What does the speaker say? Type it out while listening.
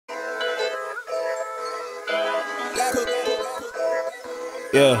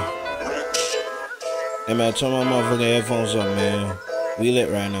Yeah. Hey man, turn my motherfucking headphones up, man. We lit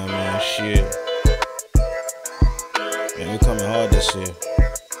right now, man. Shit. Man, we coming hard this year.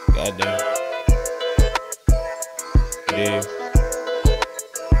 Goddamn. Yeah.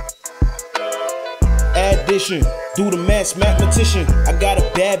 Addition, do the maths, mathematician. I got a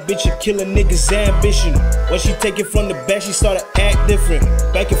bad bitch, a killer nigga's ambition. When she take it from the back, she started act different.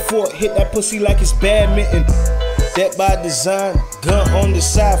 Back and forth, hit that pussy like it's badminton. That by design, gun on the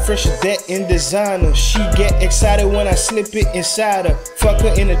side, fresher that in designer. She get excited when I slip it inside her. Fuck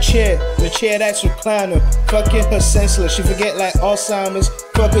her in a chair that's recliner. Fucking her senseless, she forget like Alzheimer's.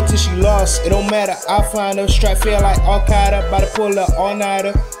 Fuck her till she lost, it don't matter, I'll find her. Strike fair like Al-Qaeda, bout to pull her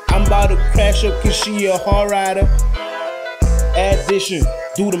all-nighter. I'm about to crash up cause she a hard rider. Addition,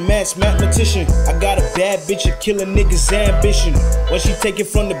 do the maths, mathematician. I got a bad bitch, a killer nigga's ambition. When she take it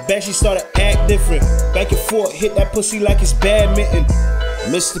from the back, she started act different. Back and forth, hit that pussy like it's badminton.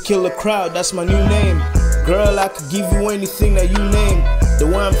 Mr. Killer Crowd, that's my new name. Girl, I could give you anything that you name. The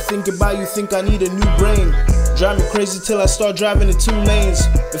way I'm thinking about you, think I need a new brain. Drive me crazy till I start driving in 2 lanes.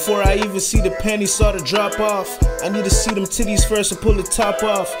 Before I even see the panties start to drop off, I need to see them titties first and pull the top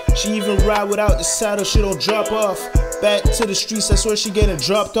off. She even ride without the saddle, she don't drop off. Back to the streets, that's where she getting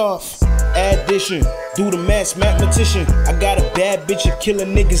dropped off. Addition, do the maths, mathematician. I got a bad bitch, a killer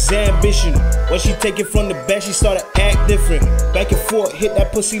nigga's ambition. When she take it from the back, she started act different. Back and forth, hit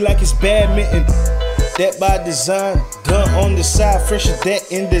that pussy like it's badminton. That by design, gun on the side, fresher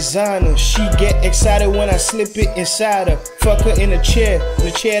that in designer. She get excited when I slip it inside her. Fuck her in a chair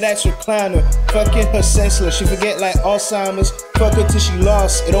that's recliner. Fucking her senseless, she forget like Alzheimer's. Fuck her till she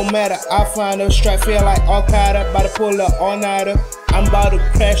lost, it don't matter, I'll find her. Strike fair like Al-Qaeda, bout to pull her all-nighter. I'm about to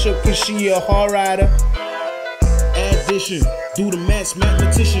crash up cause she a hard rider. Addition, do the maths,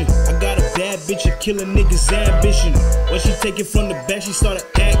 mathematician. I got a bad bitch, a killer nigga's ambition. When she take it from the back, she started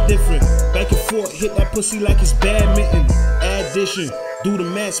act different. Back and forth, hit that pussy like it's badminton. Addition, do the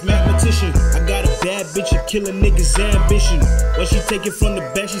maths, mathematician. I got a bad bitch, a killer nigga's ambition. When she take it from the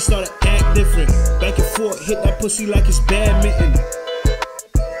back, she started act different. Back and forth, hit that pussy like it's badminton.